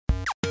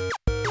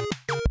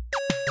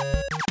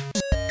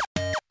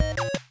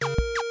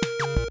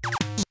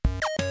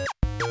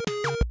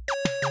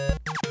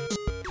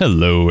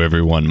Hello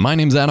everyone, my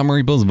name's Adam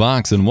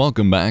Vox and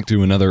welcome back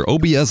to another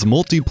OBS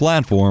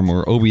Multiplatform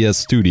or OBS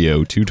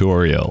Studio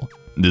tutorial.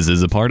 This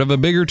is a part of a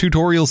bigger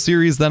tutorial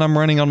series that I'm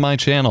running on my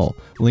channel.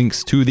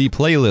 Links to the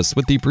playlist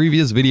with the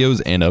previous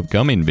videos and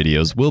upcoming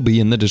videos will be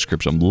in the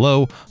description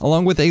below,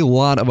 along with a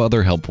lot of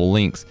other helpful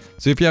links.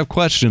 So if you have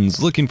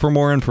questions, looking for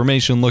more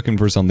information, looking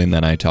for something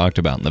that I talked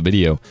about in the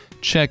video,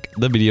 check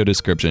the video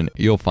description,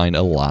 you'll find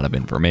a lot of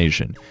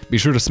information. Be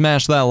sure to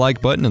smash that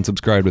like button and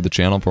subscribe to the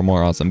channel for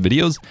more awesome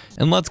videos,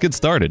 and let's get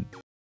started.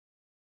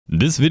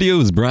 This video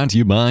is brought to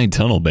you by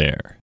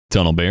TunnelBear.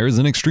 TunnelBear is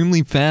an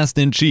extremely fast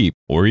and cheap,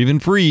 or even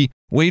free,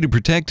 way to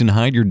protect and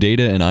hide your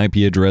data and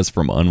IP address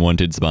from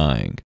unwanted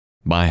spying,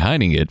 by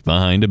hiding it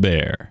behind a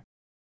bear.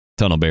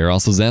 TunnelBear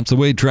also zaps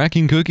away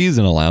tracking cookies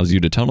and allows you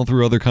to tunnel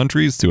through other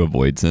countries to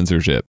avoid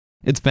censorship.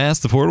 It's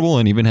fast, affordable,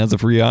 and even has a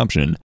free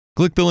option.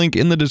 Click the link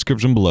in the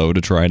description below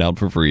to try it out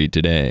for free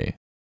today.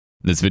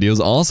 This video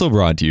is also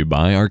brought to you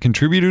by our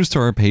contributors to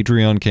our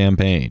Patreon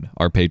campaign.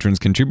 Our patrons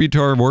contribute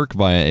to our work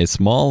via a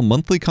small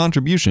monthly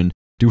contribution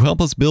to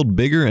help us build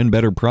bigger and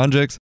better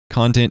projects,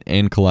 content,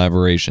 and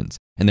collaborations,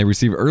 and they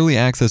receive early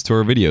access to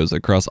our videos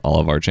across all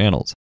of our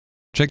channels.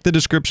 Check the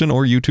description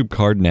or YouTube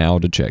card now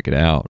to check it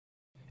out.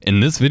 In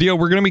this video,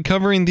 we're going to be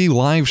covering the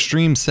live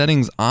stream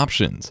settings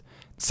options.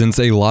 Since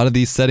a lot of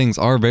these settings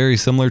are very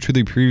similar to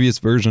the previous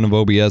version of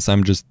OBS,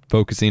 I'm just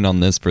focusing on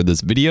this for this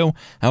video.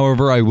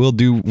 However, I will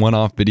do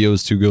one-off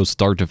videos to go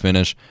start to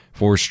finish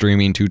for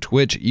streaming to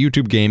Twitch,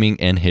 YouTube Gaming,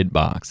 and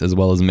Hitbox, as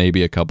well as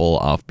maybe a couple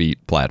offbeat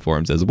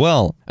platforms as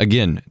well.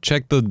 Again,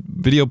 check the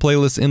video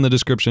playlist in the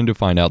description to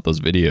find out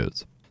those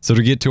videos. So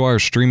to get to our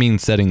streaming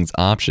settings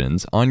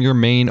options, on your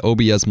main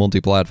OBS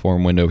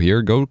Multiplatform window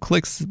here, go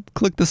click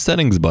the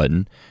settings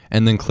button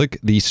and then click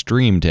the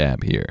stream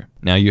tab here.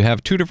 Now you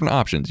have two different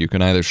options. You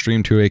can either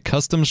stream to a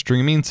custom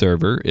streaming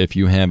server if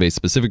you have a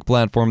specific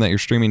platform that you're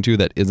streaming to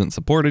that isn't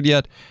supported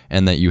yet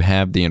and that you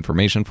have the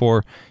information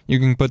for. You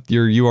can put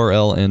your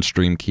URL and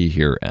stream key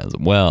here as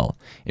well.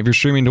 If you're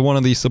streaming to one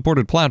of these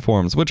supported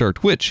platforms, which are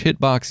Twitch,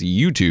 Hitbox,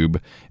 YouTube,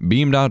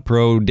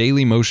 Beam.pro,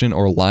 DailyMotion,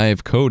 or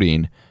Live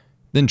Coding,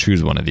 then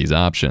choose one of these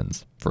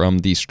options from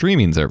the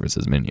streaming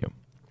services menu.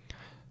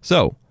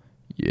 So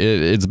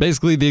it's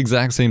basically the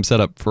exact same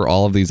setup for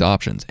all of these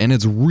options, and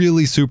it's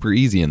really super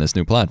easy in this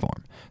new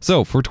platform.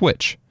 So for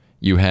Twitch,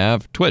 you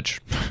have Twitch,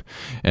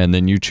 and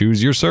then you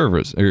choose your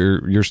servers,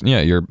 or your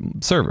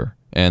server,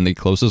 and the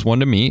closest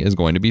one to me is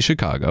going to be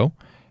Chicago,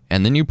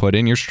 and then you put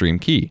in your stream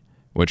key,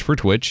 which for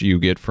Twitch you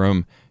get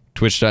from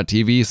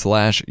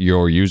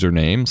twitch.tv/your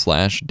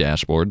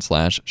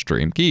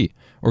username/dashboard/stream key,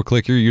 or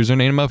click your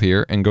username up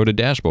here and go to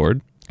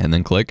dashboard and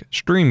then click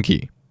stream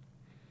key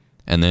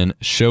and then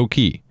show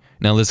key.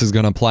 Now this is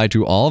going to apply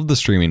to all of the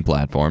streaming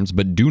platforms,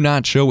 but do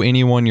not show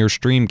anyone your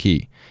stream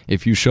key.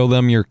 If you show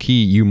them your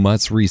key, you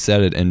must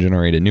reset it and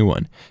generate a new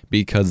one,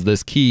 because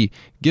this key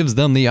gives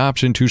them the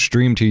option to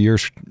stream to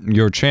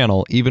your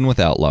channel even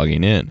without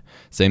logging in.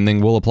 Same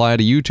thing will apply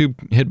to YouTube,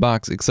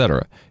 Hitbox,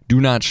 etc. Do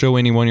not show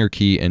anyone your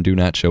key and do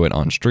not show it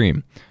on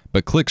stream,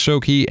 but click show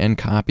key and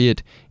copy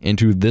it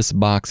into this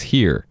box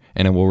here,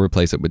 and it will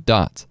replace it with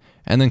dots.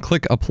 And then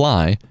click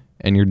apply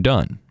and you're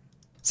done.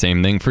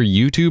 Same thing for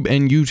YouTube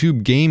and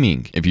YouTube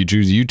Gaming. If you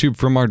choose YouTube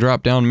from our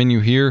drop-down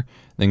menu here,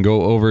 then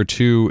go over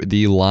to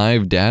the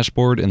live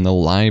dashboard and the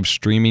live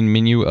streaming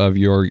menu of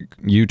your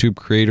YouTube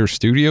Creator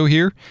Studio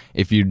here.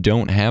 If you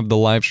don't have the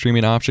live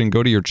streaming option,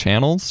 go to your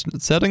channel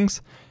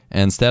settings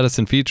and status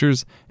and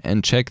features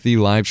and check the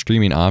live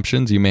streaming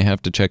options. You may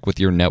have to check with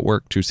your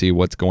network to see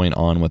what's going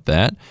on with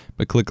that,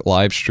 but click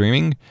live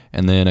streaming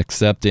and then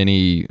accept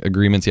any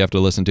agreements you have to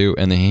listen to,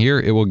 and then here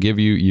it will give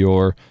you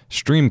your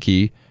stream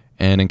key,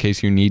 and in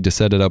case you need to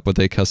set it up with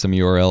a custom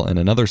URL in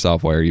another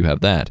software, you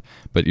have that,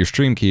 but your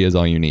stream key is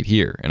all you need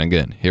here. And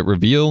again, hit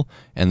reveal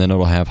and then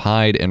it'll have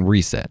hide and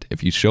reset.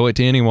 If you show it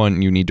to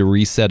anyone, you need to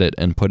reset it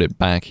and put it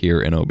back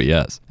here in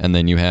OBS, and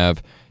then you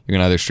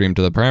can either stream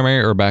to the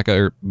primary or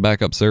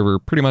backup server.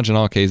 Pretty much in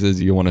all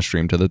cases, you want to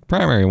stream to the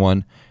primary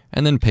one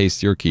and then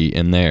paste your key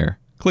in there.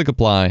 Click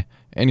apply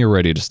and you're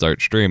ready to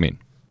start streaming.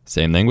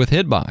 Same thing with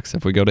Hitbox.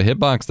 If we go to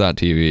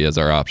hitbox.tv as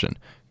our option,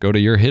 go to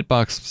your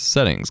Hitbox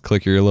settings,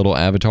 click your little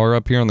avatar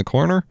up here in the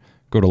corner,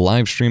 go to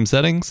live stream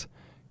settings,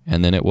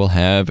 and then it will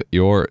have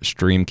your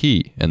stream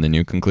key. And then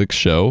you can click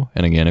show.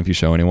 And again, if you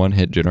show anyone,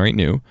 hit generate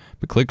new,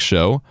 but click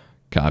show,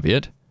 copy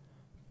it,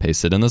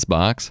 paste it in this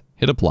box,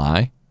 hit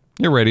apply.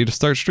 You're ready to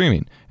start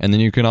streaming. And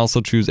then you can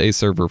also choose a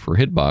server for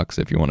Hitbox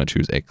if you want to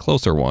choose a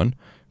closer one.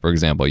 For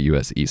example,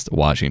 US East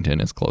Washington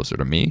is closer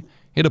to me.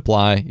 Hit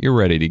apply, you're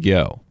ready to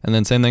go. And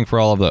then same thing for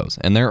all of those.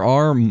 And there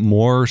are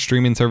more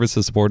streaming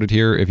services supported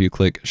here. If you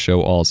click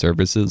show all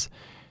services,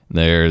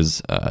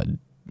 there's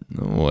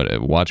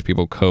watch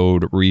people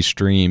code,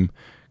 restream,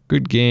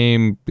 good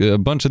game, a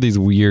bunch of these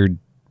weird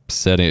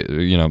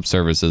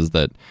services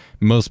that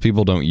most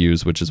people don't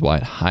use, which is why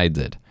it hides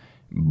it.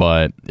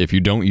 But if you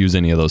don't use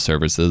any of those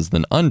services,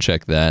 then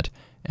uncheck that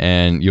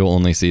and you'll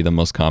only see the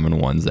most common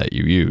ones that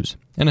you use.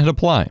 And hit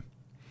apply.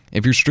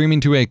 If you're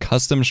streaming to a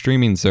custom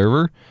streaming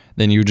server,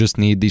 then you just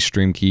need the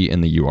stream key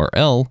in the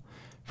URL.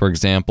 For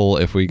example,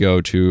 if we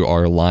go to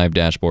our live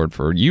dashboard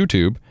for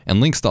YouTube, and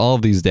links to all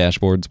of these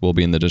dashboards will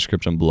be in the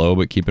description below,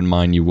 but keep in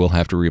mind you will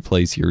have to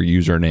replace your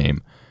username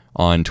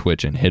on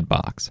Twitch and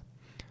Hitbox.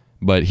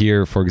 But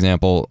here, for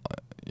example,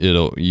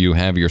 you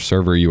have your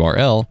server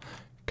URL,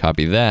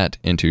 copy that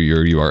into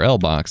your URL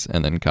box,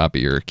 and then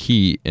copy your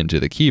key into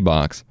the key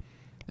box.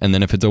 And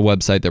then if it's a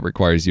website that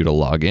requires you to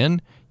log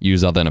in,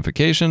 use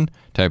authentication,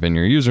 type in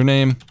your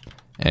username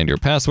and your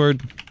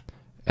password,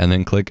 and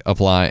then click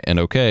apply and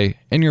OK,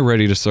 and you're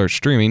ready to start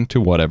streaming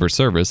to whatever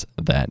service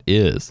that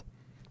is.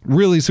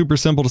 Really super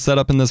simple to set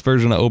up in this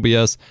version of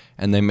OBS,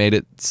 and they made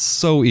it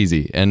so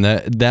easy. And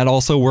that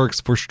also works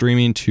for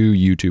streaming to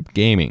YouTube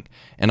Gaming.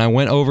 And I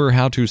went over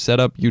how to set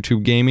up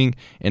YouTube Gaming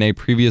in a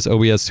previous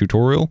OBS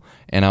tutorial,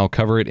 and I'll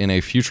cover it in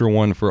a future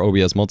one for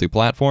OBS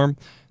Multiplatform.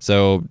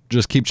 So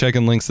just keep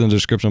checking links in the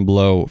description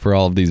below for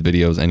all of these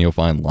videos, and you'll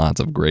find lots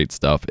of great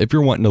stuff if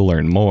you're wanting to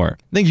learn more.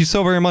 Thank you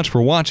so very much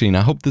for watching.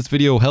 I hope this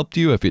video helped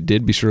you. If it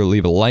did, be sure to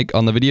leave a like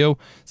on the video,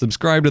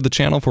 subscribe to the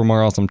channel for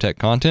more awesome tech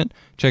content,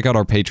 check out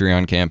our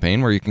Patreon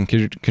campaign where you can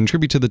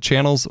contribute to the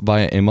channels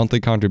via a monthly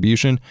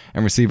contribution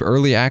and receive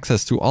early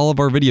access to all of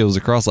our videos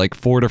across like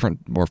 4 different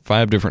or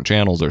 5 different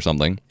channels or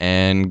something,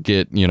 and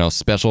get,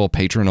 special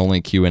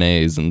patron-only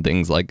Q&As and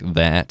things like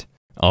that.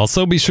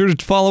 Also, be sure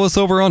to follow us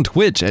over on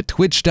Twitch at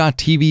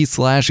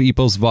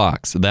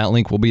twitch.tv/eposvox. That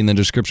link will be in the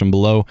description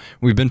below.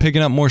 We've been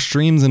picking up more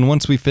streams, and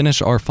once we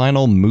finish our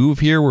final move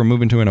here, we're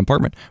moving to an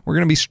apartment, we're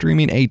going to be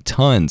streaming a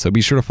ton, so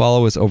be sure to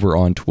follow us over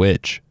on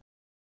Twitch.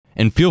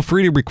 And feel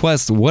free to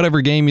request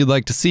whatever game you'd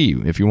like to see.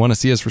 If you want to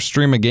see us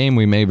stream a game,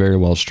 we may very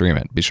well stream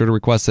it. Be sure to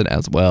request it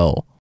as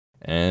well.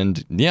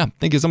 And yeah,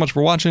 thank you so much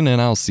for watching,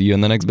 and I'll see you in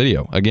the next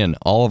video. Again,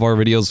 all of our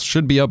videos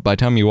should be up by the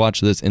time you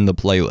watch this in the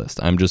playlist.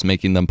 I'm just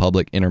making them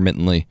public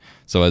intermittently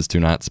so as to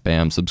not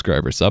spam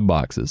subscriber sub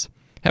boxes.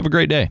 Have a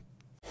great day.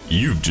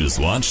 You've just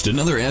watched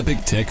another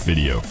epic tech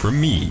video from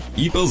me,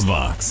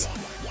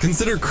 EposVox.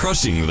 Consider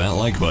crushing that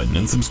like button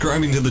and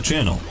subscribing to the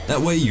channel.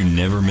 That way you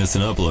never miss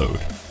an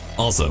upload.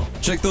 Also,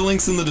 check the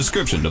links in the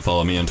description to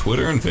follow me on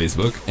Twitter and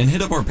Facebook, and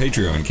hit up our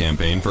Patreon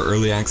campaign for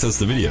early access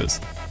to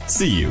videos.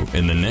 See you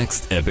in the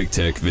next epic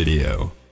tech video.